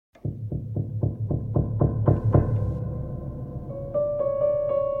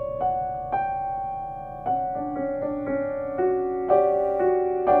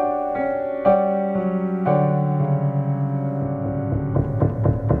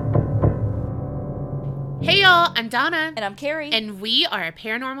Hey y'all, I'm Donna. And I'm Carrie. And we are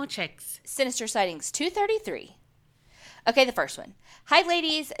Paranormal Chicks. Sinister Sightings 233. Okay, the first one. Hi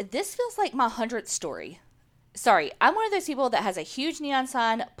ladies, this feels like my 100th story. Sorry, I'm one of those people that has a huge neon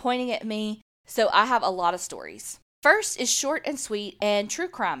sign pointing at me, so I have a lot of stories. First is short and sweet and true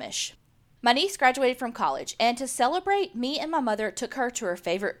crime-ish. My niece graduated from college, and to celebrate, me and my mother took her to her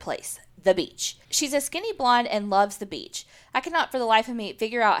favorite place, the beach. She's a skinny blonde and loves the beach. I cannot for the life of me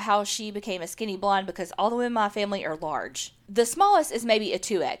figure out how she became a skinny blonde because all the women in my family are large. The smallest is maybe a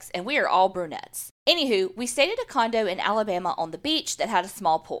 2X, and we are all brunettes. Anywho, we stayed at a condo in Alabama on the beach that had a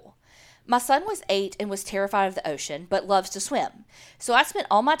small pool. My son was 8 and was terrified of the ocean, but loves to swim, so I spent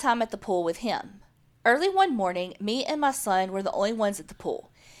all my time at the pool with him. Early one morning, me and my son were the only ones at the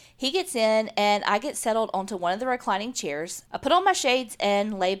pool. He gets in, and I get settled onto one of the reclining chairs. I put on my shades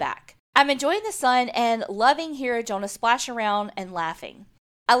and lay back. I'm enjoying the sun and loving hearing Jonah splash around and laughing.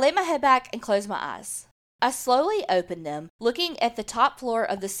 I lay my head back and close my eyes. I slowly open them, looking at the top floor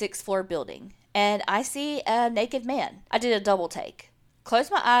of the 6th floor building, and I see a naked man. I did a double take.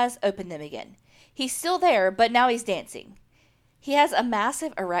 Close my eyes, open them again. He's still there, but now he's dancing. He has a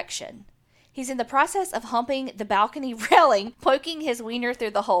massive erection. He's in the process of humping the balcony railing, poking his wiener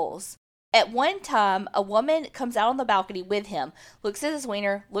through the holes. At one time, a woman comes out on the balcony with him, looks at his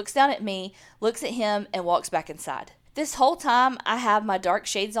wiener, looks down at me, looks at him, and walks back inside. This whole time, I have my dark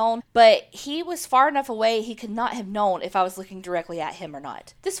shades on, but he was far enough away he could not have known if I was looking directly at him or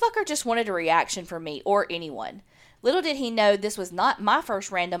not. This fucker just wanted a reaction from me or anyone. Little did he know this was not my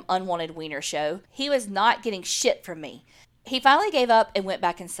first random unwanted wiener show. He was not getting shit from me. He finally gave up and went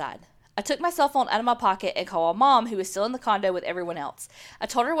back inside. I took my cell phone out of my pocket and called Mom, who was still in the condo with everyone else. I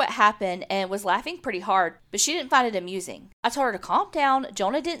told her what happened and was laughing pretty hard, but she didn't find it amusing. I told her to calm down,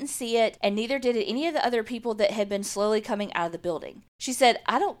 Jonah didn't see it, and neither did any of the other people that had been slowly coming out of the building. She said,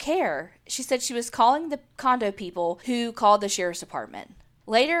 I don't care. She said she was calling the condo people who called the sheriff's department.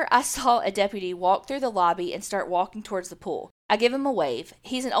 Later, I saw a deputy walk through the lobby and start walking towards the pool. I give him a wave.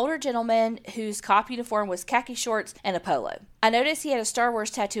 He's an older gentleman whose cop uniform was khaki shorts and a polo. I noticed he had a Star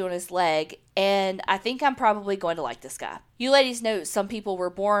Wars tattoo on his leg, and I think I'm probably going to like this guy. You ladies know some people were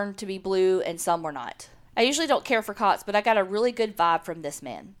born to be blue and some were not. I usually don't care for cops, but I got a really good vibe from this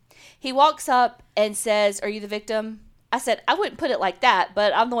man. He walks up and says, "Are you the victim?" I said, I wouldn't put it like that,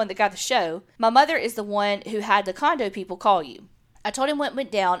 but I'm the one that got the show. My mother is the one who had the condo people call you. I told him what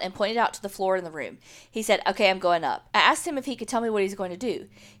went down and pointed out to the floor in the room. He said, okay, I'm going up. I asked him if he could tell me what he's going to do.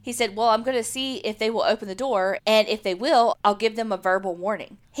 He said, well, I'm going to see if they will open the door, and if they will, I'll give them a verbal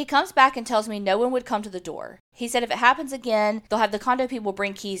warning. He comes back and tells me no one would come to the door. He said if it happens again, they'll have the condo people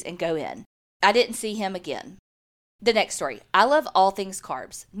bring keys and go in. I didn't see him again. The next story. I love all things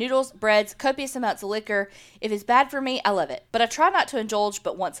carbs. Noodles, breads, copious amounts of liquor. If it's bad for me, I love it. But I try not to indulge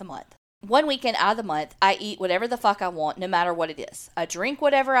but once a month. One weekend out of the month, I eat whatever the fuck I want, no matter what it is. I drink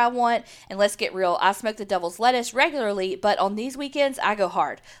whatever I want, and let's get real, I smoke the devil's lettuce regularly, but on these weekends, I go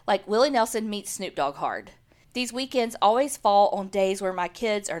hard. Like Willie Nelson meets Snoop Dogg hard. These weekends always fall on days where my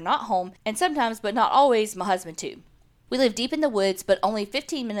kids are not home, and sometimes, but not always, my husband too. We live deep in the woods, but only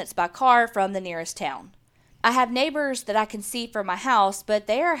 15 minutes by car from the nearest town. I have neighbors that I can see from my house, but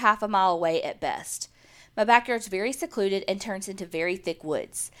they are half a mile away at best. My backyard's very secluded and turns into very thick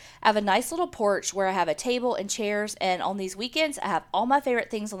woods. I have a nice little porch where I have a table and chairs, and on these weekends I have all my favorite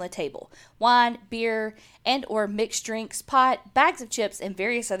things on the table. Wine, beer, and or mixed drinks, pot, bags of chips, and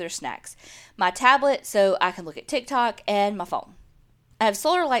various other snacks. My tablet so I can look at TikTok, and my phone. I have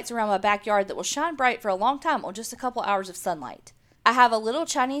solar lights around my backyard that will shine bright for a long time on just a couple hours of sunlight. I have a little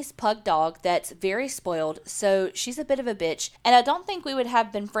Chinese pug dog that's very spoiled, so she's a bit of a bitch, and I don't think we would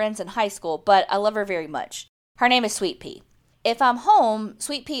have been friends in high school, but I love her very much. Her name is Sweet Pea. If I'm home,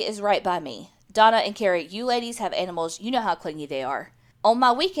 Sweet Pea is right by me. Donna and Carrie, you ladies have animals, you know how clingy they are. On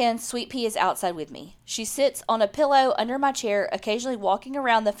my weekends, Sweet Pea is outside with me. She sits on a pillow under my chair, occasionally walking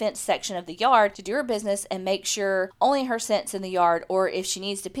around the fenced section of the yard to do her business and make sure only her scent's in the yard, or if she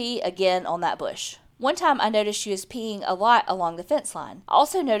needs to pee, again on that bush. One time I noticed she was peeing a lot along the fence line. I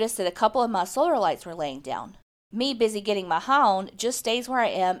also noticed that a couple of my solar lights were laying down. Me, busy getting my high on, just stays where I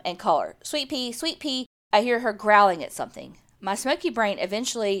am and call her, Sweet Pea, Sweet Pea. I hear her growling at something. My smoky brain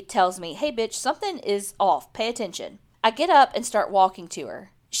eventually tells me, hey bitch, something is off, pay attention. I get up and start walking to her.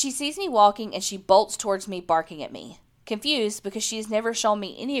 She sees me walking and she bolts towards me, barking at me. Confused because she has never shown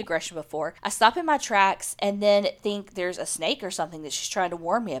me any aggression before, I stop in my tracks and then think there's a snake or something that she's trying to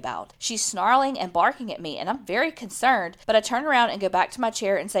warn me about. She's snarling and barking at me and I'm very concerned, but I turn around and go back to my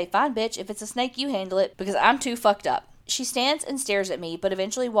chair and say, fine bitch, if it's a snake you handle it, because I'm too fucked up. She stands and stares at me, but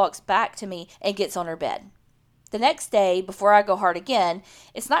eventually walks back to me and gets on her bed. The next day, before I go hard again,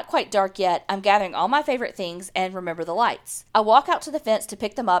 it's not quite dark yet. I'm gathering all my favorite things and remember the lights. I walk out to the fence to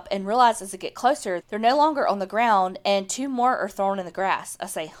pick them up and realize as I get closer, they're no longer on the ground and 2 more are thrown in the grass. I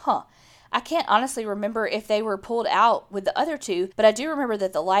say, I can't honestly remember if they were pulled out with the other 2, but I do remember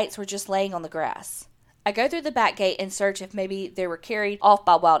that the lights were just laying on the grass. I go through the back gate and search if maybe they were carried off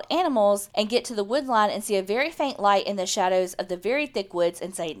by wild animals and get to the wood line and see a very faint light in the shadows of the very thick woods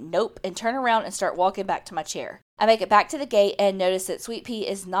and say nope and turn around and start walking back to my chair. I make it back to the gate and notice that Sweet Pea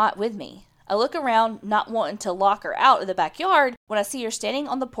is not with me. I look around, not wanting to lock her out of the backyard, when I see her standing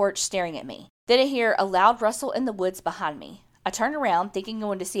on the porch staring at me. Then I hear a loud rustle in the woods behind me. I turn around thinking I'm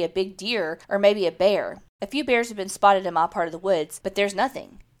going to see a big deer or maybe a bear. A few bears have been spotted in my part of the woods, but there's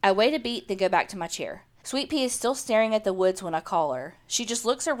nothing. I wait a beat, then go back to my chair. Sweet Pea is still staring at the woods when I call her. She just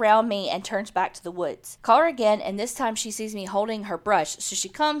looks around me and turns back to the woods. Call her again, and this time she sees me holding her brush, so she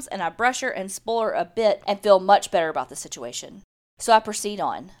comes and I brush her and spoil her a bit and feel much better about the situation. So I proceed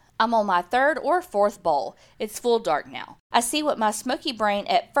on. I'm on my 3rd or 4th bowl. It's full dark now. I see what my smoky brain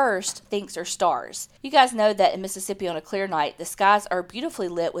at first thinks are stars. You guys know that in Mississippi on a clear night, the skies are beautifully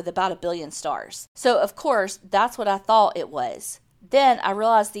lit with about 1 billion stars. So of course, that's what I thought it was. Then I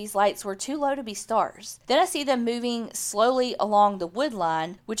realized these lights were too low to be stars. Then I see them moving slowly along the wood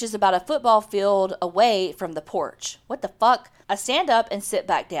line, which is about a football field away from the porch. What the fuck? I stand up and sit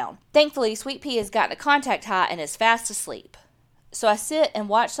back down. Thankfully, Sweet Pea has gotten a contact high and is fast asleep. So I sit and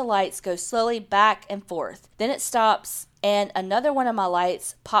watch the lights go slowly back and forth. Then it stops and another one of my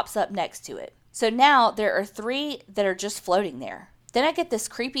lights pops up next to it. So now there are 3 that are just floating there. Then I get this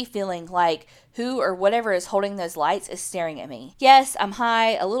creepy feeling like who or whatever is holding those lights is staring at me. Yes, I'm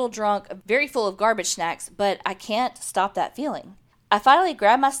high, a little drunk, very full of garbage snacks, but I can't stop that feeling. I finally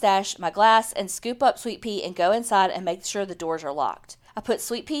grab my stash, my glass, and scoop up Sweet Pea and go inside and make sure the doors are locked. I put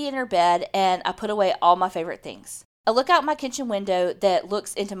Sweet Pea in her bed and I put away all my favorite things. I look out my kitchen window that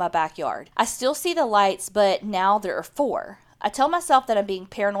looks into my backyard. I still see the lights, but now there are 4. I tell myself that I'm being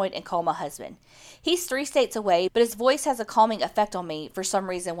paranoid and call my husband. He's 3 states away, but his voice has a calming effect on me for some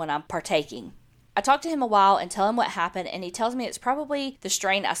reason when I'm partaking. I talk to him a while and tell him what happened, and he tells me it's probably the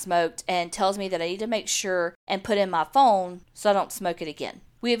strain I smoked and tells me that I need to make sure and put in my phone so I don't smoke it again.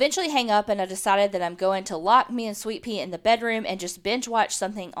 We eventually hang up and I decided that I'm going to lock me and Sweet Pea in the bedroom and just binge watch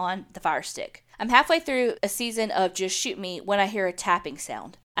something on the Fire Stick. I'm halfway through a season of Just Shoot Me when I hear a tapping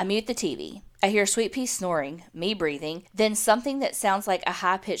sound. I mute the TV. I hear Sweet Pea snoring, me breathing, then something that sounds like a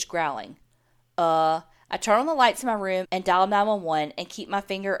high-pitched growling. I turn on the lights in my room and dial 911 and keep my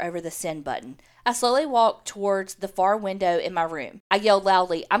finger over the send button. I slowly walk towards the far window in my room. I yell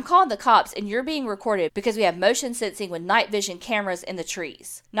loudly, "I'm calling the cops and you're being recorded because we have motion sensing with night vision cameras in the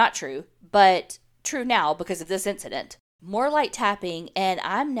trees." Not true, but true now because of this incident. More light tapping and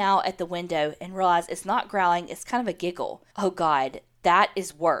I'm now at the window and realize it's not growling, it's kind of a giggle. Oh God, that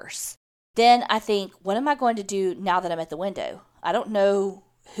is worse. Then I think, what am I going to do now that I'm at the window? I don't know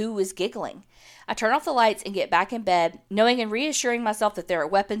who is giggling. I turn off the lights and get back in bed, knowing and reassuring myself that there are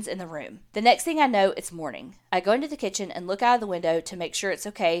weapons in the room. The next thing I know, it's morning. I go into the kitchen and look out of the window to make sure it's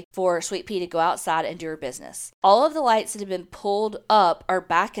okay for Sweet Pea to go outside and do her business. All of the lights that have been pulled up are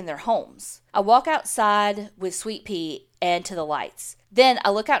back in their homes. I walk outside with Sweet Pea and to the lights. Then I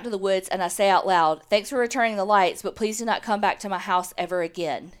look out into the woods and I say out loud, "Thanks for returning the lights, but please do not come back to my house ever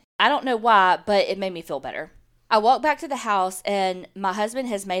again." I don't know why, but it made me feel better. I walk back to the house and my husband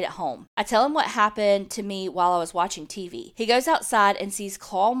has made it home. I tell him what happened to me while I was watching TV. He goes outside and sees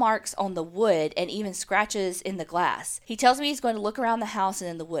claw marks on the wood and even scratches in the glass. He tells me he's going to look around the house and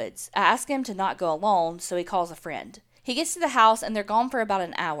in the woods. I ask him to not go alone, so he calls a friend. He gets to the house and they're gone for about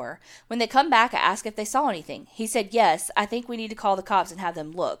an hour. When they come back, I ask if they saw anything. He said, "Yes, I think we need to call the cops and have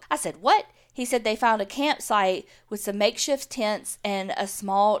them look." I said, "What?" He said they found a campsite with some makeshift tents and a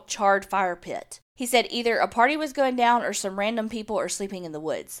small charred fire pit. He said either a party was going down or some random people are sleeping in the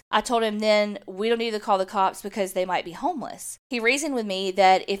woods. I told him then we don't need to call the cops because they might be homeless. He reasoned with me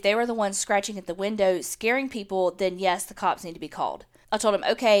that if they were the ones scratching at the window, scaring people, then yes, the cops need to be called. I told him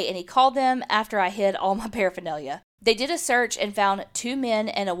okay, and he called them after I hid all my paraphernalia. They did a search and found 2 men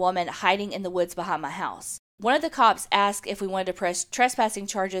and a woman hiding in the woods behind my house. One of the cops asked if we wanted to press trespassing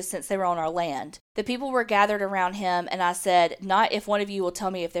charges since they were on our land. The people were gathered around him, and I said, "Not if one of you will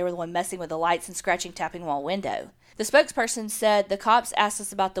tell me if they were the one messing with the lights and scratching tapping on a window." The spokesperson said the cops asked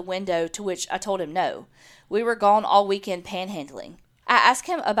us about the window, to which I told him no. We were gone all weekend panhandling. I asked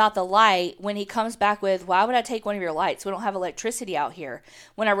him about the light when he comes back with, "Why would I take one of your lights? We don't have electricity out here,"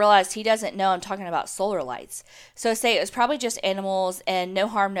 when I realized he doesn't know I'm talking about solar lights. So I say it was probably just animals and no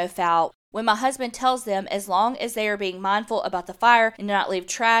harm, no foul. When my husband tells them as long as they are being mindful about the fire and do not leave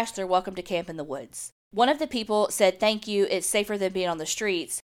trash, they're welcome to camp in the woods. One of the people said, "Thank you, it's safer than being on the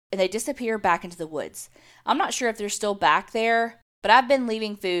streets," and they disappear back into the woods. I'm not sure if they're still back there, but I've been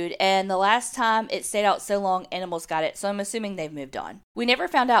leaving food, and the last time it stayed out so long, animals got it, so I'm assuming they've moved on. We never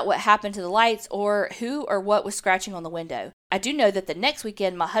found out what happened to the lights or who or what was scratching on the window. I do know that the next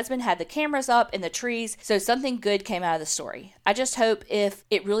weekend, my husband had the cameras up in the trees, so something good came out of the story. I just hope if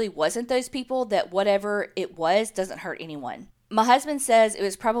it really wasn't those people, that whatever it was doesn't hurt anyone. My husband says it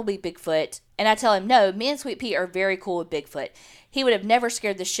was probably Bigfoot, and I tell him, no, me and Sweet Pea are very cool with Bigfoot. He would have never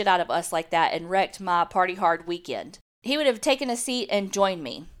scared the shit out of us like that and wrecked my party hard weekend. He would have taken a seat and joined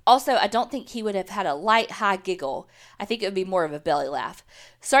me. Also, I don't think he would have had a light, high giggle. I think it would be more of a belly laugh.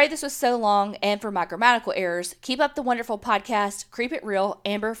 Sorry this was so long, and for my grammatical errors, keep up the wonderful podcast. Creep It Real,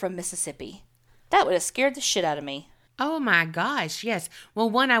 Amber from Mississippi. That would have scared the shit out of me. Oh my gosh, yes. Well,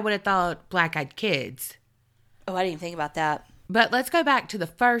 one, I would have thought Black-Eyed Kids. Oh, I didn't even think about that. But let's go back to the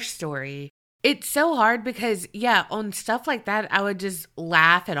first story. It's so hard because, yeah, on stuff like that, I would just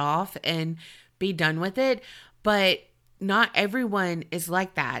laugh it off and be done with it. But not everyone is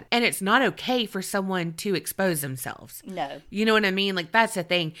like that. And it's not okay for someone to expose themselves. No. You know what I mean? Like, that's the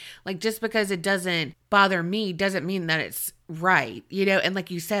thing. Like, just because it doesn't bother me doesn't mean that it's right. You know, and like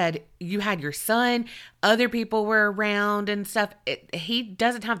you said, you had your son, other people were around and stuff. He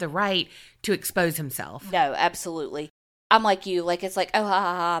doesn't have the right to expose himself. No, absolutely. I'm like you. Like, it's like, oh, ha,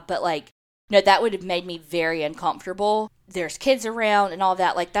 ha, ha. But like, no, that would have made me very uncomfortable. There's kids around and all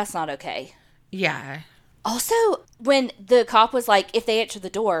that. Like, that's not okay. Yeah. Also, when the cop was like, if they answer the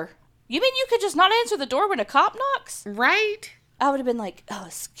door, you mean you could just not answer the door when a cop knocks? Right? I would have been like, oh,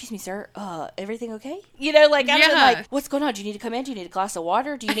 excuse me, sir. Everything okay? You know, like, I would have been like, what's going on? Do you need to come in? Do you need a glass of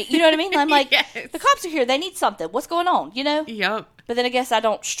water? Do you need, you know what I mean? I'm like, Yes. The cops are here. They need something. What's going on? You know? Yep. But then I guess I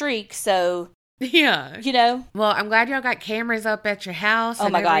don't streak, so, Yeah. you know. Well, I'm glad y'all got cameras up at your house Oh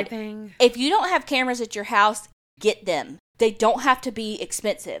and my God. everything. If you don't have cameras at your house, get them. They don't have to be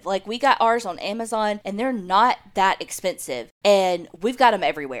expensive. Like, we got ours on Amazon, and they're not that expensive. And we've got them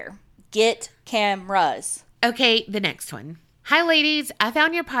everywhere. Get cameras. Okay, the next one. Hi, ladies. I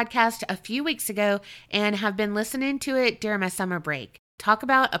found your podcast a few weeks ago and have been listening to it during my summer break. Talk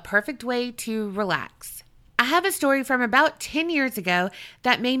about a perfect way to relax. I have a story from about 10 years ago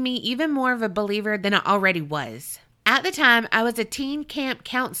that made me even more of a believer than I already was. At the time, I was a teen camp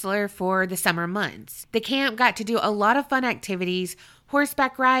counselor for the summer months. The camp got to do a lot of fun activities,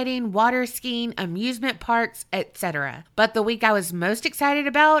 horseback riding, water skiing, amusement parks, etc. But the week I was most excited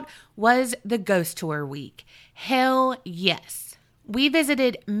about was the ghost tour week. Hell yes. We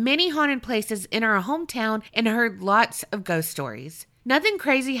visited many haunted places in our hometown and heard lots of ghost stories. Nothing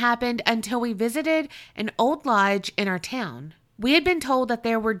crazy happened until we visited an old lodge in our town. We had been told that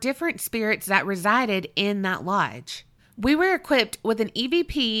there were different spirits that resided in that lodge. We were equipped with an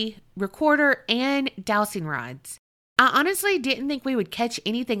EVP, recorder, and dowsing rods. I honestly didn't think we would catch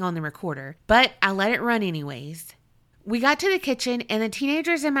anything on the recorder, but I let it run anyways. We got to the kitchen and the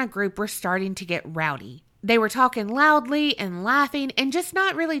teenagers in my group were starting to get rowdy. They were talking loudly and laughing and just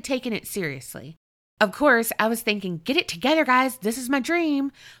not really taking it seriously. Of course, I was thinking, get it together, guys. This is my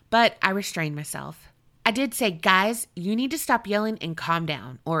dream. But I restrained myself. I did say, guys, you need to stop yelling and calm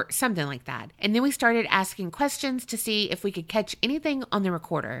down, or something like that. And then we started asking questions to see if we could catch anything on the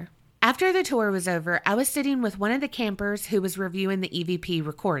recorder. After the tour was over, I was sitting with one of the campers who was reviewing the EVP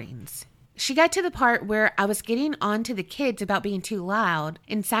recordings. She got to the part where I was getting on to the kids about being too loud,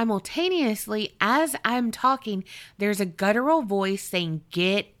 and simultaneously, as I'm talking, there's a guttural voice saying,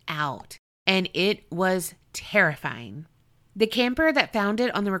 get out. And it was terrifying. The camper that found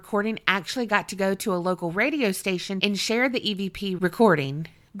it on the recording actually got to go to a local radio station and share the EVP recording.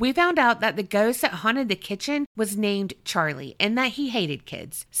 We found out that the ghost that haunted the kitchen was named Charlie and that he hated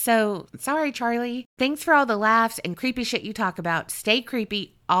kids. So, sorry, Charlie. Thanks for all the laughs and creepy shit you talk about. Stay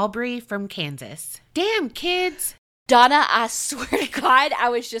creepy, Aubrey from Kansas. Damn, kids. Donna, I swear to God, I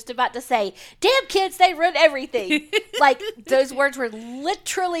was just about to say, damn kids, they ruin everything. Like, those words were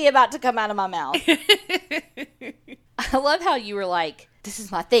literally about to come out of my mouth. I love how you were like, this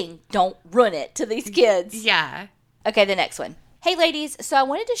is my thing. Don't ruin it to these kids. Yeah. Okay, the next one. Hey, ladies. So I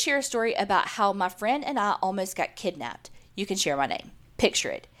wanted to share a story about how my friend and I almost got kidnapped. You can share my name. Picture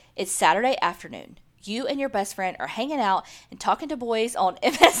it. It's Saturday afternoon. You and your best friend are hanging out and talking to boys on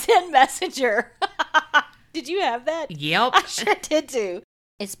MSN Messenger. Did you have that? Yep. I sure did too.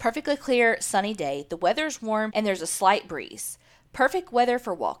 It's perfectly clear, sunny day. The weather's warm and there's a slight breeze. Perfect weather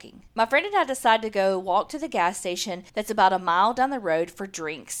for walking. My friend and I decided to go walk to the gas station that's about a mile down the road for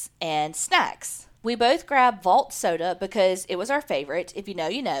drinks and snacks. We both grabbed Vault soda because it was our favorite. If you know,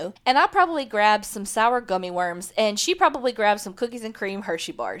 you know. And I probably grabbed some sour gummy worms and she probably grabbed some cookies and cream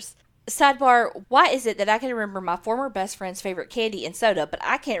Hershey bars. Sidebar, why is it that I can remember my former best friend's favorite candy and soda, but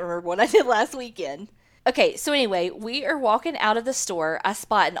I can't remember what I did last weekend? Okay, so anyway, we are walking out of the store. I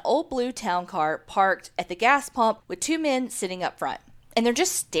spot an old blue town car parked at the gas pump with two men sitting up front, and they're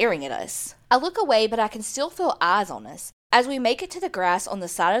just staring at us. I look away, but I can still feel eyes on us. As we make it to the grass on the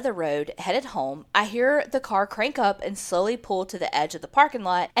side of the road, headed home, I hear the car crank up and slowly pull to the edge of the parking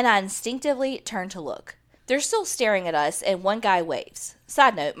lot, and I instinctively turn to look. They're still staring at us, and one guy waves.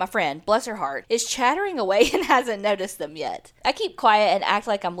 Side note, my friend, bless her heart, is chattering away and hasn't noticed them yet. I keep quiet and act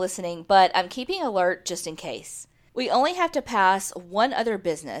like I'm listening, but I'm keeping alert just in case. We only have to pass one other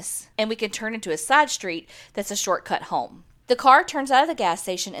business, and we can turn into a side street that's a shortcut home. The car turns out of the gas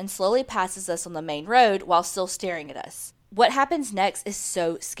station and slowly passes us on the main road while still staring at us. What happens next is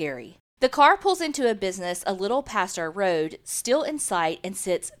so scary. The car pulls into a business a little past our road, still in sight, and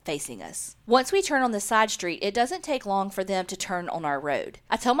sits facing us. Once we turn on the side street, it doesn't take long for them to turn on our road.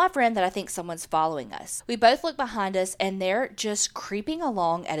 I tell my friend that I think someone's following us. We both look behind us, and they're just creeping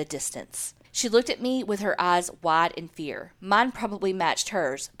along at a distance. She looked at me with her eyes wide in fear. Mine probably matched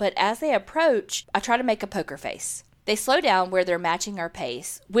hers, but as they approach, I try to make a poker face. They slow down where they're matching our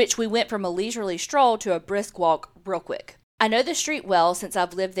pace, which we went from a leisurely stroll to a brisk walk real quick. I know the street well since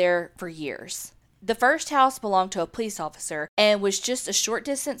I've lived there for years. The first house belonged to a police officer and was just a short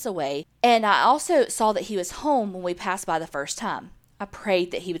distance away, and I also saw that he was home when we passed by the first time. I prayed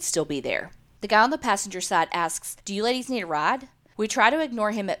that he would still be there. The guy on the passenger side asks, "Do you ladies need a ride?" We try to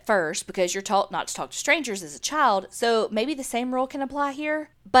ignore him at first because you're taught not to talk to strangers as a child, so maybe the same rule can apply here.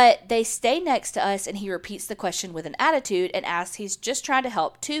 But they stay next to us and he repeats the question with an attitude and asks he's just trying to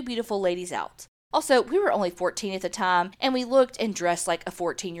help two beautiful ladies out. Also, we were only 14 at the time, and we looked and dressed like a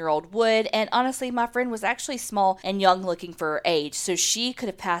 14-year-old would, and honestly, my friend was actually small and young looking for her age, so she could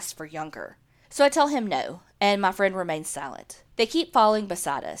have passed for younger. So I tell him no, and my friend remains silent. They keep following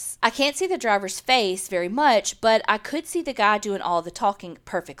beside us. I can't see the driver's face very much, but I could see the guy doing all the talking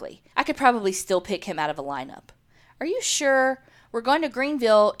perfectly. I could probably still pick him out of a lineup. "Are you sure? We're going to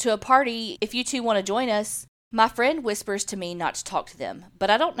Greenville to a party if you two want to join us." My friend whispers to me not to talk to them, but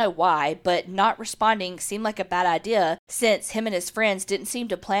I don't know why, but not responding seemed like a bad idea since him and his friends didn't seem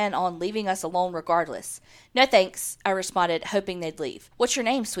to plan on leaving us alone regardless. "No thanks," I responded, hoping they'd leave. "What's your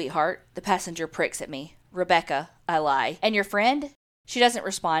name, sweetheart?" The passenger pricks at me. "Rebecca," I lie. "And your friend?" She doesn't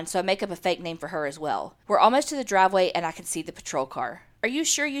respond, so I make up a fake name for her as well. We're almost to the driveway and I can see the patrol car. "Are you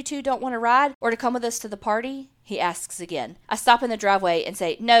sure you two don't want to ride or to come with us to the party?" He asks again. I stop in the driveway and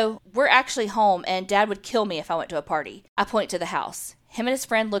say, "No, we're actually home and Dad would kill me if I went to a party." I point to the house. Him and his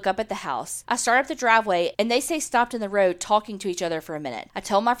friend look up at the house. I start up the driveway and they stay stopped in the road talking to each other for a minute. I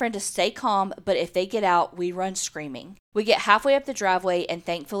tell my friend to stay calm, but if they get out, we run screaming. We get halfway up the driveway and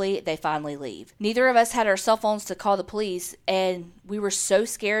thankfully they finally leave. Neither of us had our cell phones to call the police and we were so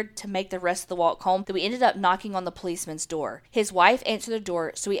scared to make the rest of the walk home that we ended up knocking on the policeman's door. His wife answered the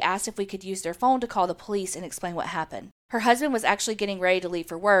door, so we asked if we could use their phone to call the police and explain what happened. Her husband was actually getting ready to leave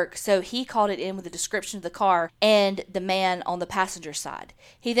for work, so he called it in with a description of the car and the man on the passenger side.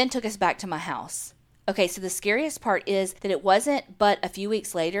 He then took us back to my house. Okay, so the scariest part is that it wasn't but a few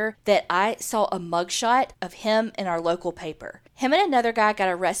weeks later that I saw a mugshot of him in our local paper. Him and another guy got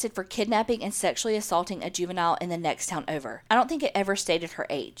arrested for kidnapping and sexually assaulting a juvenile in the next town over. I don't think it ever stated her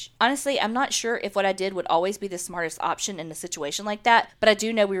age. Honestly, I'm not sure if what I did would always be the smartest option in a situation like that, but I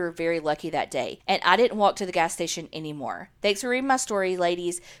do know we were very lucky that day, and I didn't walk to the gas station anymore. Thanks for reading my story,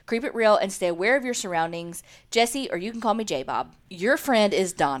 ladies. Keep it real and stay aware of your surroundings. Jesse, or you can call me J-Bob. Your friend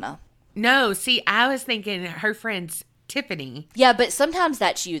is Donna. No, see, I was thinking her friend's Tiffany. Yeah, but sometimes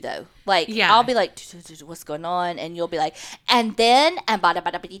that's you, though. Like, yeah. I'll be like, "What's going on?" And you'll be like, "And then, and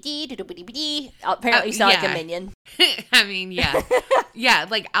apparently you sound like a minion." I mean, yeah. Yeah,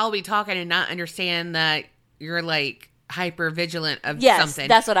 like, I'll be talking and not understand that you're, like, hyper vigilant of something. Yes,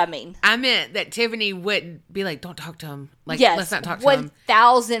 that's what I mean. I meant that Tiffany wouldn't be like, "Don't talk to him." Like, yes, let's not talk to him.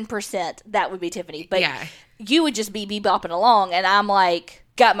 1,000% that would be Tiffany. But yeah, you would just be bebopping along, and I'm like,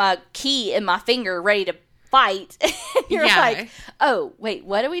 got my key in my finger ready to fight. You're like, "Oh, wait,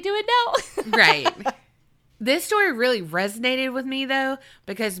 what are we doing now?" Right. This story really resonated with me, though,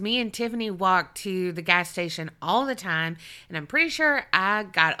 because me and Tiffany walked to the gas station all the time, and I'm pretty sure I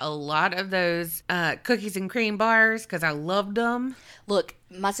got a lot of those cookies and cream bars because I loved them. Look,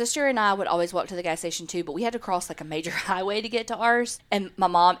 my sister and I would always walk to the gas station, too, but we had to cross, like, a major highway to get to ours, and my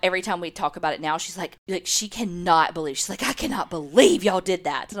mom, every time we talk about it now, she's like, she cannot believe. She's like, "I cannot believe y'all did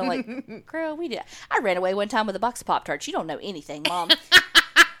that." And I'm like, "Girl, we did. I ran away one time with a box of Pop-Tarts. You don't know anything, Mom."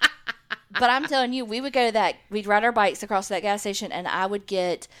 But I'm telling you, we'd ride our bikes across that gas station, and I would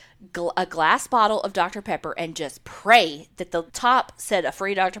get a glass bottle of Dr. Pepper and just pray that the top said a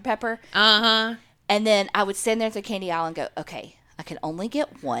free Dr. Pepper. Uh-huh. And then I would stand there at the candy aisle and go, okay, I can only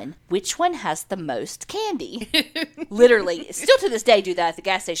get one. Which one has the most candy? Literally. Still to this day do that at the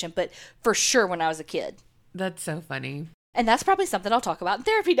gas station, but for sure when I was a kid. That's so funny. And that's probably something I'll talk about in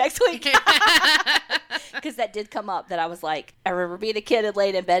therapy next week. Because that did come up that I was like, I remember being a kid and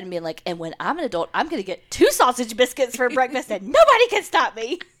laying in bed and being like, and when I'm an adult, I'm going to get 2 sausage biscuits for breakfast and nobody can stop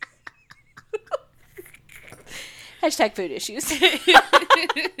me. Hashtag food issues.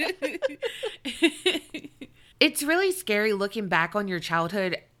 It's really scary looking back on your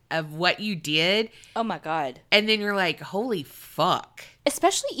childhood of what you did. Oh my God. And then you're like, holy fuck.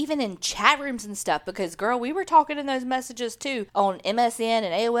 Especially even in chat rooms and stuff, because girl, we were talking in those messages too on MSN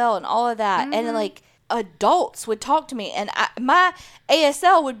and AOL and all of that. Mm-hmm. And like adults would talk to me and my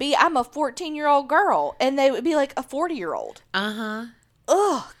ASL would be, I'm a 14-year-old girl. And they would be like a 40-year-old. Uh-huh.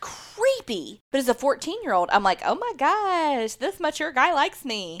 Ugh, creepy. But as a 14-year-old, I'm like, oh my gosh, this mature guy likes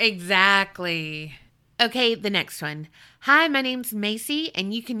me. Exactly. Okay, the next one. Hi, my name's Macy,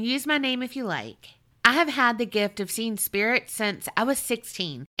 and you can use my name if you like. I have had the gift of seeing spirits since I was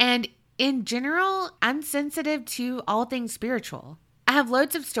 16, and in general, I'm sensitive to all things spiritual. I have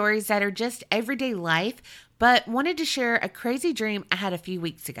loads of stories that are just everyday life, but wanted to share a crazy dream I had a few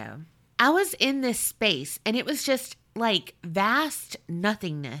weeks ago. I was in this space, and it was just like vast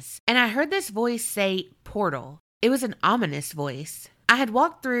nothingness, and I heard this voice say portal. It was an ominous voice. I had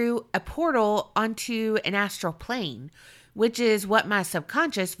walked through a portal onto an astral plane, which is what my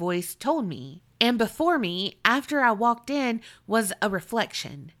subconscious voice told me. And before me, after I walked in, was a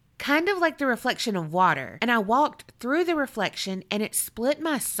reflection, kind of like the reflection of water. And I walked through the reflection and it split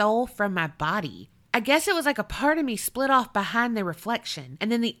my soul from my body. I guess it was like a part of me split off behind the reflection,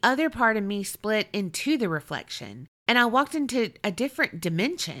 and then the other part of me split into the reflection. And I walked into a different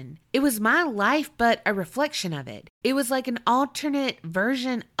dimension. It was my life, but a reflection of it. It was like an alternate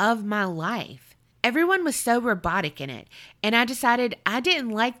version of my life. Everyone was so robotic in it. And I decided I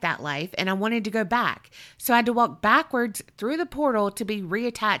didn't like that life and I wanted to go back. So I had to walk backwards through the portal to be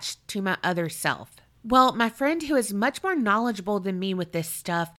reattached to my other self. Well, my friend who is much more knowledgeable than me with this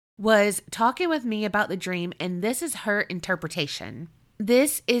stuff was talking with me about the dream, and this is her interpretation.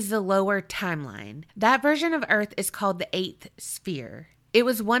 This is the lower timeline. That version of Earth is called the 8th sphere. It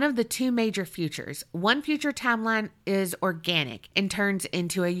was one of the 2 major futures. One future timeline is organic and turns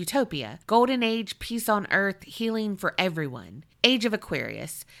into a utopia. Golden Age, peace on Earth, healing for everyone. Age of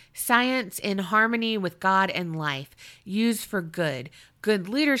Aquarius. Science in harmony with God and life. Used for good. Good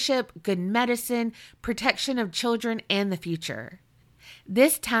leadership, good medicine, protection of children and the future.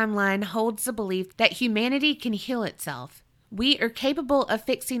 This timeline holds the belief that humanity can heal itself. We are capable of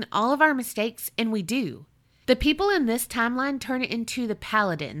fixing all of our mistakes, and we do. The people in this timeline turn into the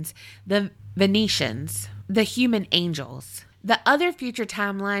paladins, the Venetians, the human angels. The other future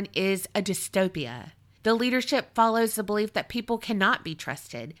timeline is a dystopia. The leadership follows the belief that people cannot be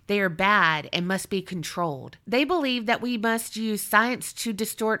trusted. They are bad and must be controlled. They believe that we must use science to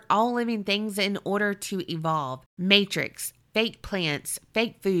distort all living things in order to evolve. Matrix, fake plants,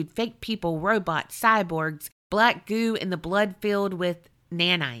 fake food, fake people, robots, cyborgs, black goo in the blood filled with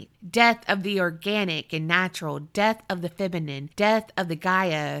nanite. Death of the organic and natural. Death of the feminine. Death of the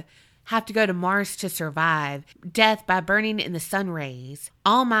Gaia. Have to go to Mars to survive. Death by burning in the sun rays.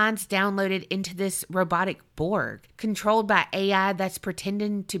 All minds downloaded into this robotic Borg, controlled by AI that's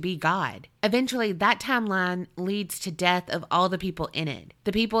pretending to be God. Eventually, that timeline leads to death of all the people in it.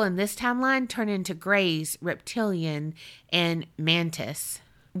 The people in this timeline turn into Greys, Reptilian, and Mantis.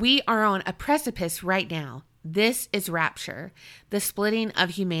 We are on a precipice right now. This is rapture, the splitting of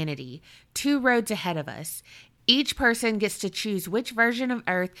humanity. 2 roads ahead of us. Each person gets to choose which version of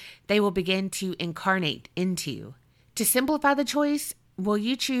Earth they will begin to incarnate into. To simplify the choice, will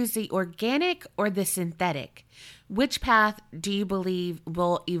you choose the organic or the synthetic? Which path do you believe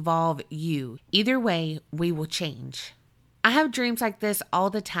will evolve you? Either way, we will change. I have dreams like this all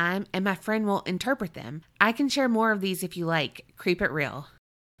the time, and my friend will interpret them. I can share more of these if you like. Creep it real.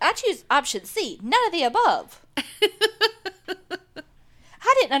 I choose option C, none of the above.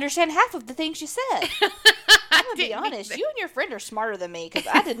 I didn't understand half of the things you said. I'm going to be honest, you and your friend are smarter than me because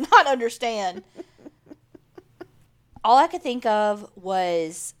I did not understand. All I could think of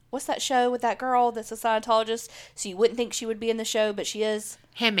was, what's that show with that girl that's a Scientologist? So you wouldn't think she would be in the show, but she is?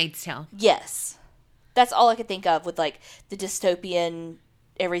 Handmaid's Tale. Yes. That's all I could think of with like the dystopian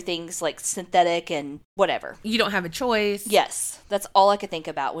everything's like synthetic and whatever. You don't have a choice. Yes, that's all I could think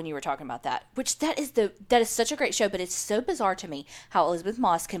about when you were talking about that. Which that is such a great show, but it's so bizarre to me how Elizabeth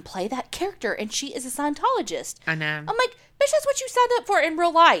Moss can play that character, and she is a Scientologist. I know. I'm like, bitch, that's what you signed up for in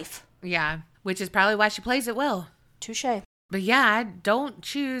real life. Yeah, which is probably why she plays it well. Touche. But yeah, I don't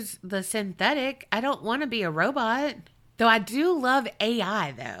choose the synthetic. I don't want to be a robot. Though I do love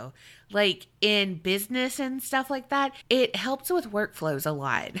AI though. Like in business and stuff like that, it helps with workflows a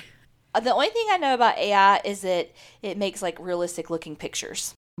lot. The only thing I know about AI is that it makes like realistic looking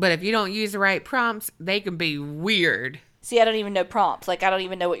pictures. But if you don't use the right prompts, they can be weird. See, I don't even know prompts. Like I don't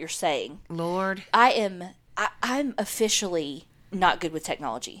even know what you're saying. Lord. I'm officially not good with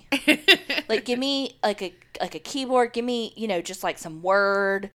technology. Like give me like a keyboard, give me, just like some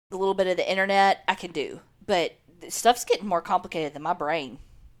Word, a little bit of the internet, I can do. But stuff's getting more complicated than my brain.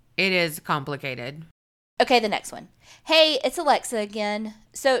 It is complicated. Okay, the next one. Hey, it's Alexa again.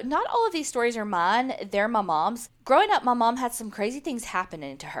 So not all of these stories are mine. They're my mom's. Growing up, my mom had some crazy things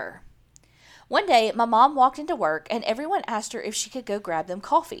happening to her. One day, my mom walked into work and everyone asked her if she could go grab them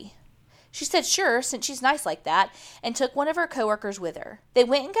coffee. She said sure, since she's nice like that, and took one of her coworkers with her. They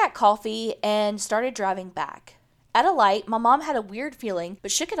went and got coffee and started driving back. At a light, my mom had a weird feeling,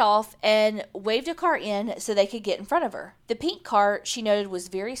 but shook it off and waved a car in so they could get in front of her. The pink car, she noted, was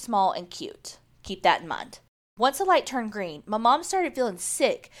very small and cute. Keep that in mind. Once the light turned green, my mom started feeling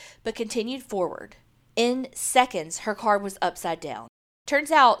sick, but continued forward. In seconds, her car was upside down.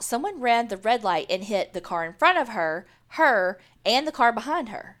 Turns out, someone ran the red light and hit the car in front of her, and the car behind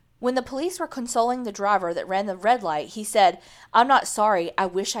her. When the police were consoling the driver that ran the red light, he said, "I'm not sorry, I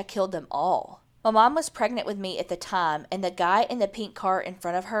wish I killed them all." My mom was pregnant with me at the time, and the guy in the pink car in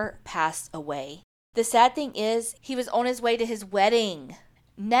front of her passed away. The sad thing is, he was on his way to his wedding.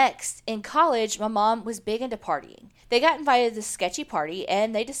 Next, in college, my mom was big into partying. They got invited to this sketchy party,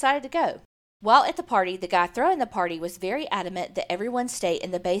 and they decided to go. While at the party, the guy throwing the party was very adamant that everyone stay in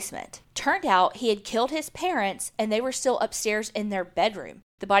the basement. Turned out he had killed his parents, and they were still upstairs in their bedroom.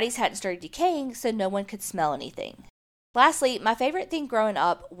 The bodies hadn't started decaying, so no one could smell anything. Lastly, my favorite thing growing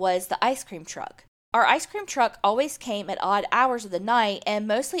up was the ice cream truck. Our ice cream truck always came at odd hours of the night, and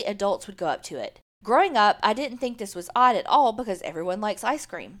mostly adults would go up to it. Growing up, I didn't think this was odd at all because everyone likes ice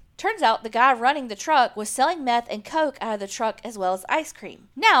cream. Turns out the guy running the truck was selling meth and coke out of the truck as well as ice cream.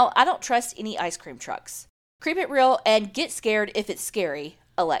 Now, I don't trust any ice cream trucks. Creep it real and get scared if it's scary,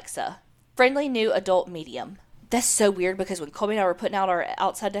 Alexa. Friendly new adult medium. That's so weird because when Colby and I were putting out our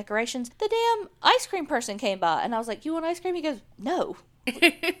outside decorations, the damn ice cream person came by and I was like, "You want ice cream?" He goes, "No."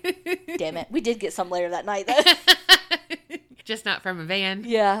 Damn it. We did get some later that night though. Just not from a van.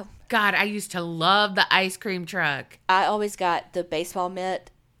 Yeah. God, I used to love the ice cream truck. I always got the baseball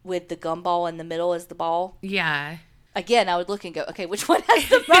mitt with the gumball in the middle as the ball. Yeah. Again, I would look and go, okay, which one has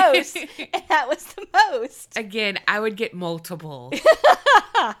the most? And that was the most. Again, I would get multiple.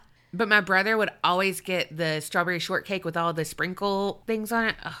 But my brother would always get the strawberry shortcake with all the sprinkle things on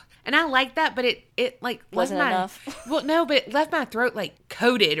it. Ugh. And I like that, but it like wasn't enough. Well, no, but it left my throat like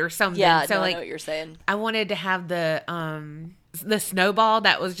coated or something. Yeah, so no, like I know what you're saying. I wanted to have the snowball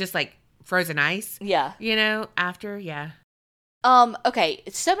that was just like frozen ice. Yeah. After, yeah. Okay,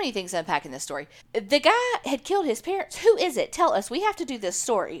 so many things to unpack in this story. The guy had killed his parents. Who is it? Tell us. We have to do this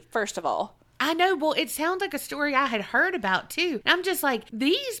story, first of all. I know. Well, it sounds like a story I had heard about too. And I'm just like,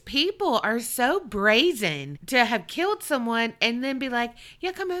 these people are so brazen to have killed someone and then be like,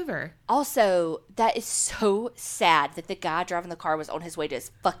 yeah, come over. Also, that is so sad that the guy driving the car was on his way to his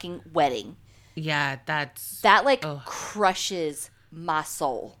fucking wedding. Yeah, that crushes my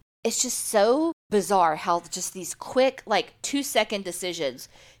soul. It's just so bizarre how just these quick, 2-second decisions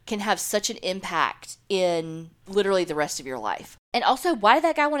can have such an impact in literally the rest of your life. And also, why did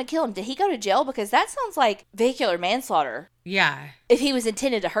that guy want to kill him? Did he go to jail? Because that sounds like vehicular manslaughter. Yeah. If he was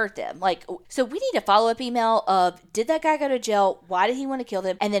intended to hurt them. So we need a follow-up email of, did that guy go to jail? Why did he want to kill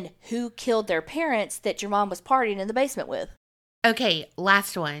them? And then who killed their parents that your mom was partying in the basement with? Okay,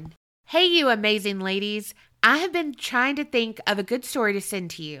 last one. Hey, you amazing ladies. I have been trying to think of a good story to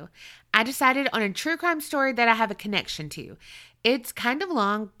send to you. I decided on a true crime story that I have a connection to. It's kind of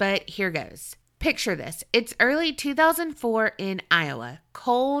long, but here goes. Picture this. It's early 2004 in Iowa.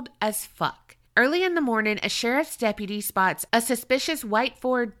 Cold as fuck. Early in the morning, a sheriff's deputy spots a suspicious white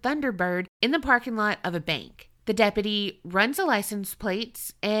Ford Thunderbird in the parking lot of a bank. The deputy runs the license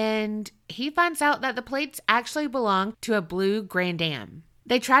plates, and he finds out that the plates actually belong to a blue Grand Am.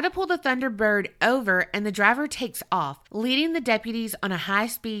 They try to pull the Thunderbird over, and the driver takes off, leading the deputies on a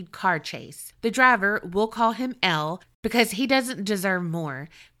high-speed car chase. The driver, we'll call him L, because he doesn't deserve more,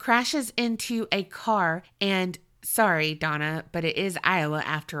 crashes into a car and Sorry, Donna, but it is Iowa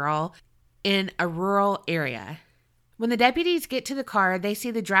after all, in a rural area. When the deputies get to the car, they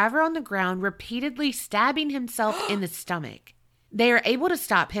see the driver on the ground repeatedly stabbing himself in the stomach. They are able to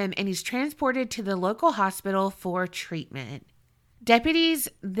stop him, and he's transported to the local hospital for treatment. Deputies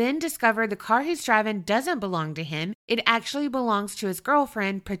then discover the car he's driving doesn't belong to him. It actually belongs to his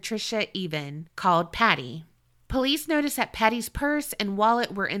girlfriend, Patricia Even, called Patty. Police notice that Patty's purse and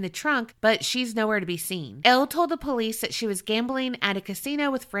wallet were in the trunk, but she's nowhere to be seen. Elle told the police that she was gambling at a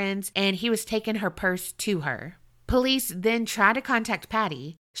casino with friends, and he was taking her purse to her. Police then try to contact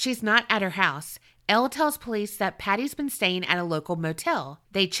Patty. She's not at her house. Elle tells police that Patty's been staying at a local motel.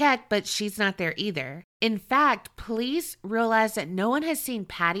 They check, but she's not there either. In fact, police realize that no one has seen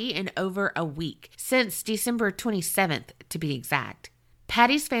Patty in over a week, since December 27th to be exact.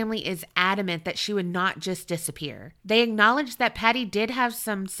 Patty's family is adamant that she would not just disappear. They acknowledge that Patty did have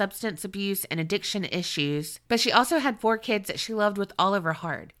some substance abuse and addiction issues, but she also had 4 kids that she loved with all of her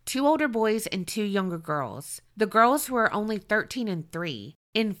heart, 2 older boys and 2 younger girls. The girls were only 13 and 3.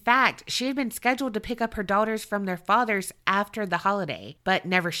 In fact, she had been scheduled to pick up her daughters from their fathers after the holiday, but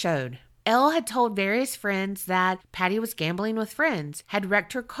never showed. Elle had told various friends that Patty was gambling with friends, had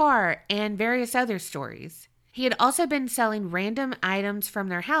wrecked her car, and various other stories. He had also been selling random items from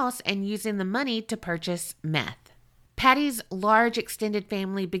their house and using the money to purchase meth. Patty's large extended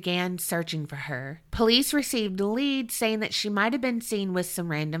family began searching for her. Police received leads saying that she might have been seen with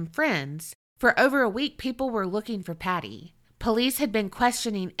some random friends. For over a week, people were looking for Patty. Police had been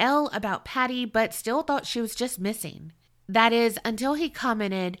questioning Elle about Patty, but still thought she was just missing. That is, until he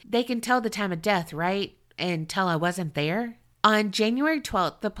commented, "They can tell the time of death, right? And tell I wasn't there?" On January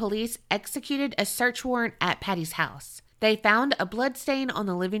 12th, the police executed a search warrant at Patty's house. They found a blood stain on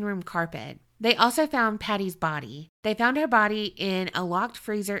the living room carpet. They also found Patty's body. They found her body in a locked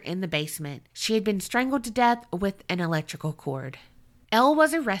freezer in the basement. She had been strangled to death with an electrical cord. Elle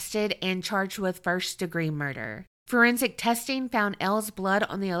was arrested and charged with first-degree murder. Forensic testing found Elle's blood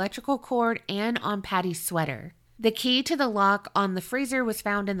on the electrical cord and on Patty's sweater. The key to the lock on the freezer was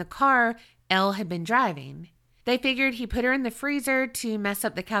found in the car Elle had been driving. They figured he put her in the freezer to mess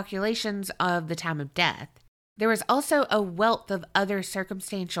up the calculations of the time of death. There was also a wealth of other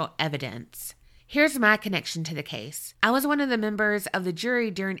circumstantial evidence. Here's my connection to the case. I was one of the members of the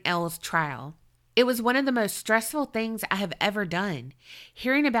jury during Elle's trial. It was one of the most stressful things I have ever done.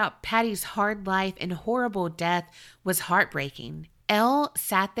 Hearing about Patty's hard life and horrible death was heartbreaking. Elle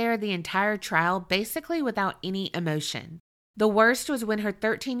sat there the entire trial basically without any emotion. The worst was when her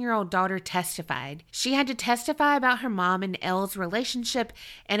 13-year-old daughter testified. She had to testify about her mom and Elle's relationship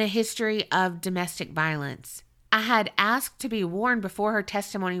and a history of domestic violence. I had asked to be warned before her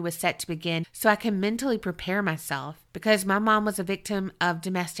testimony was set to begin so I could mentally prepare myself because my mom was a victim of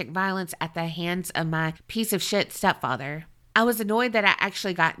domestic violence at the hands of my piece of shit stepfather. I was annoyed that I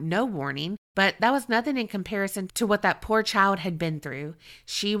actually got no warning, but that was nothing in comparison to what that poor child had been through.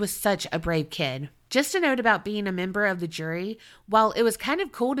 She was such a brave kid. Just a note about being a member of the jury. While it was kind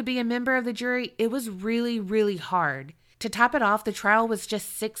of cool to be a member of the jury, it was really, really hard. To top it off, the trial was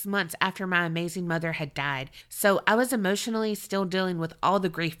just 6 months after my amazing mother had died, so I was emotionally still dealing with all the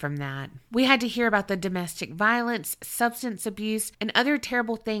grief from that. We had to hear about the domestic violence, substance abuse, and other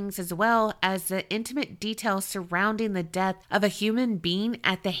terrible things, as well as the intimate details surrounding the death of a human being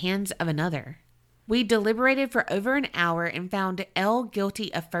at the hands of another. We deliberated for over an hour and found Elle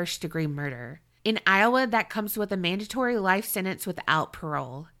guilty of first-degree murder. In Iowa, that comes with a mandatory life sentence without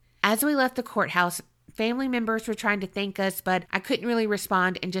parole. As we left the courthouse, family members were trying to thank us, but I couldn't really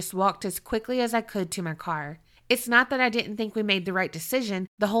respond and just walked as quickly as I could to my car. It's not that I didn't think we made the right decision.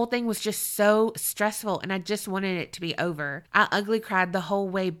 The whole thing was just so stressful and I just wanted it to be over. I ugly cried the whole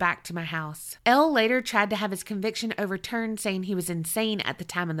way back to my house. Elle later tried to have his conviction overturned, saying he was insane at the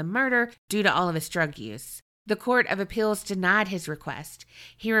time of the murder due to all of his drug use. The Court of Appeals denied his request.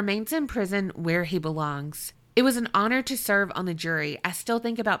 He remains in prison where he belongs. It was an honor to serve on the jury. I still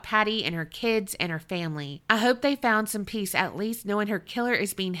think about Patty and her kids and her family. I hope they found some peace, at least knowing her killer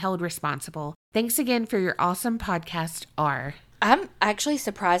is being held responsible. Thanks again for your awesome podcast, R. I'm actually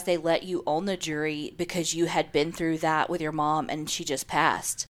surprised they let you on the jury because you had been through that with your mom and she just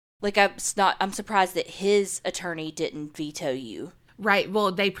passed. I'm surprised that his attorney didn't veto you. Right.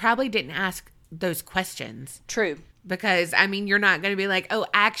 Well, they probably didn't ask those questions. True. Because, you're not going to be like, oh,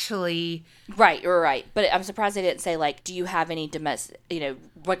 actually. Right, you're right. But I'm surprised they didn't say, do you have any domestic,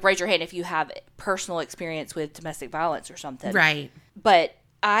 raise your hand if you have personal experience with domestic violence or something. Right. But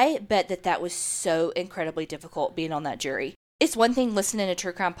I bet that was so incredibly difficult being on that jury. It's one thing listening to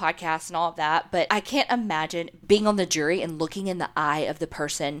true crime podcasts and all of that, but I can't imagine being on the jury and looking in the eye of the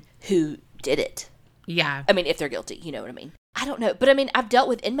person who did it. Yeah. I mean, if they're guilty, you know what I mean? I don't know. But I mean, I've dealt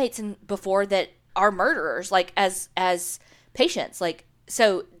with inmates before that are murderers, like as patients. Like,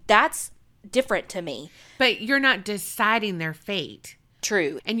 so that's different to me. But you're not deciding their fate.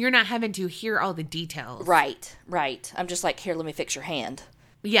 True. And you're not having to hear all the details. Right. I'm just like, here, let me fix your hand.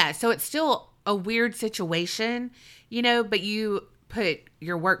 Yeah, so it's still a weird situation, but you put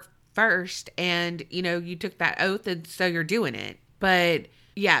your work first and, you took that oath and so you're doing it. But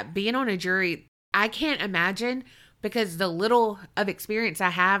yeah, being on a jury, I can't imagine, because the little of experience I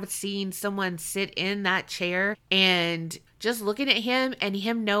have seeing someone sit in that chair and just looking at him and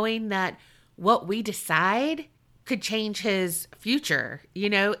him knowing that what we decide could change his future.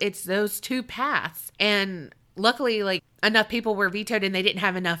 It's those two paths. And luckily, like, enough people were vetoed and they didn't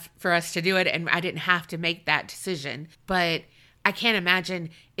have enough for us to do it. And I didn't have to make that decision. But I can't imagine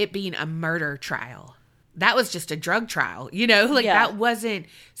it being a murder trial. That was just a drug trial, that wasn't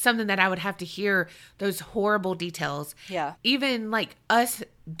something that I would have to hear those horrible details. Yeah. Even like us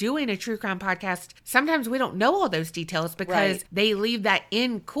doing a true crime podcast, sometimes we don't know all those details because they leave that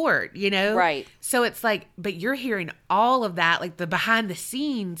in court, Right. So it's like, but you're hearing all of that, like the behind the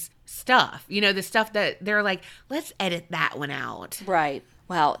scenes stuff, the stuff that they're like, let's edit that one out. Right.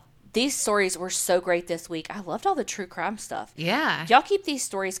 Wow. These stories were so great this week. I loved all the true crime stuff. Yeah. Y'all keep these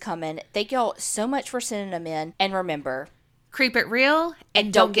stories coming. Thank y'all so much for sending them in. And remember, creep it real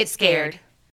and don't get scared.